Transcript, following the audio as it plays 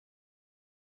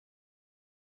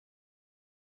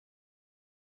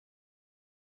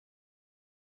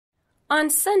On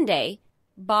Sunday,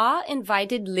 Ba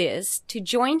invited Liz to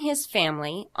join his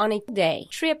family on a day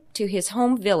trip to his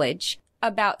home village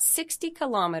about 60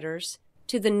 kilometers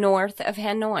to the north of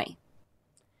Hanoi.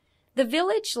 The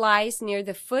village lies near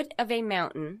the foot of a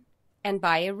mountain and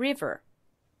by a river.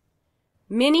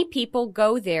 Many people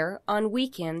go there on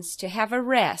weekends to have a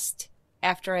rest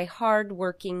after a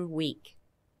hard-working week.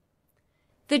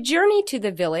 The journey to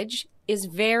the village is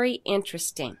very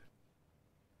interesting.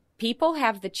 People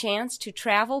have the chance to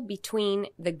travel between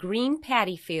the green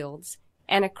paddy fields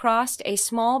and across a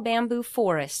small bamboo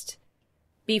forest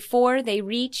before they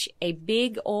reach a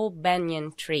big old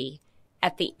banyan tree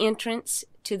at the entrance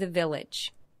to the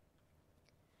village.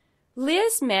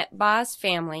 Liz met Ba's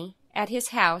family at his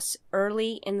house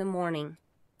early in the morning,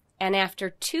 and after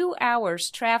 2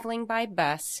 hours traveling by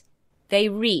bus, they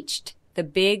reached the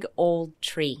big old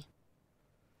tree.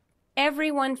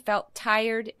 Everyone felt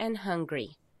tired and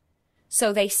hungry,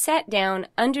 so they sat down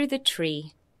under the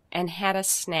tree and had a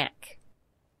snack.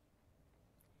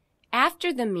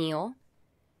 After the meal,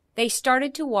 they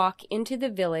started to walk into the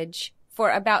village for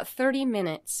about 30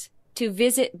 minutes to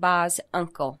visit Ba's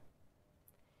uncle.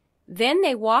 Then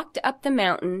they walked up the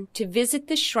mountain to visit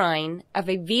the shrine of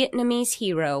a Vietnamese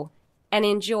hero and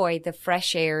enjoy the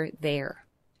fresh air there.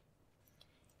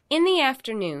 In the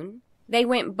afternoon, they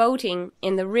went boating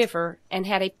in the river and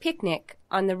had a picnic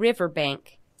on the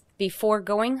riverbank before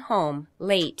going home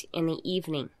late in the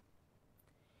evening.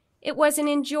 It was an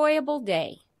enjoyable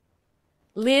day.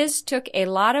 Liz took a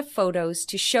lot of photos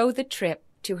to show the trip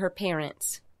to her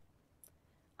parents.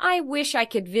 "I wish I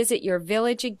could visit your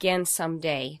village again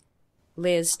someday,"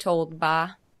 Liz told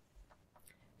Ba.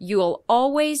 "You'll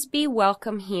always be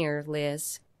welcome here,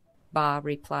 Liz," Ba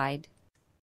replied.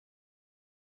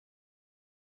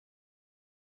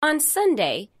 On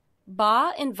Sunday,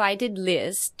 Ba invited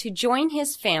Liz to join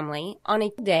his family on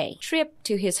a day trip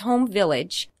to his home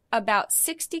village about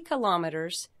 60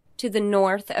 kilometers to the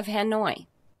north of Hanoi.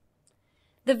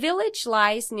 The village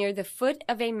lies near the foot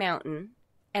of a mountain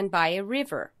and by a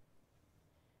river.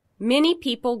 Many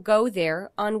people go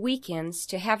there on weekends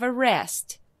to have a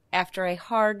rest after a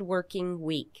hard-working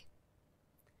week.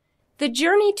 The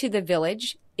journey to the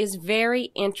village is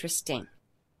very interesting.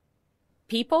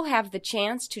 People have the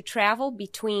chance to travel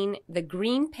between the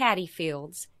green paddy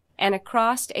fields and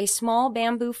across a small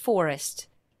bamboo forest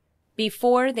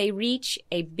before they reach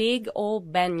a big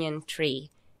old banyan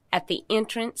tree at the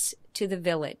entrance to the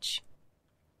village.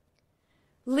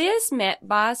 Liz met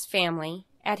Ba's family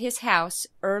at his house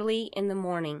early in the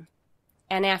morning,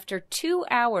 and after 2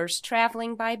 hours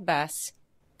traveling by bus,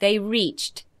 they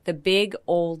reached the big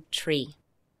old tree.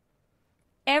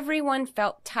 Everyone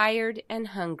felt tired and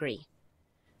hungry,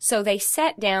 so they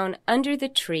sat down under the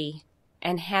tree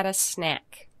and had a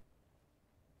snack.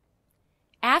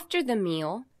 After the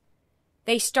meal,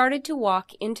 they started to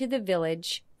walk into the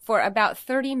village for about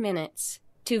 30 minutes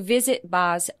to visit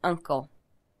Ba's uncle.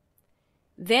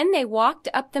 Then they walked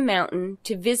up the mountain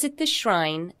to visit the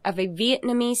shrine of a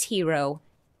Vietnamese hero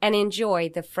and enjoy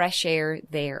the fresh air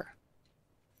there.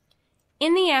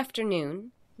 In the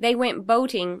afternoon, they went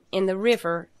boating in the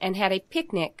river and had a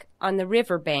picnic on the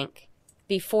riverbank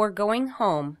before going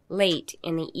home late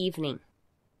in the evening.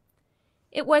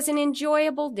 It was an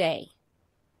enjoyable day.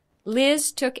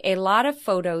 Liz took a lot of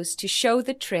photos to show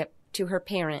the trip to her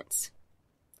parents.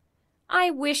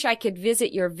 "I wish I could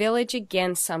visit your village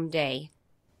again someday,"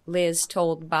 Liz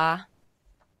told Ba.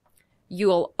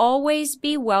 "You'll always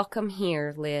be welcome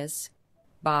here, Liz,"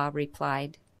 Ba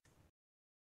replied.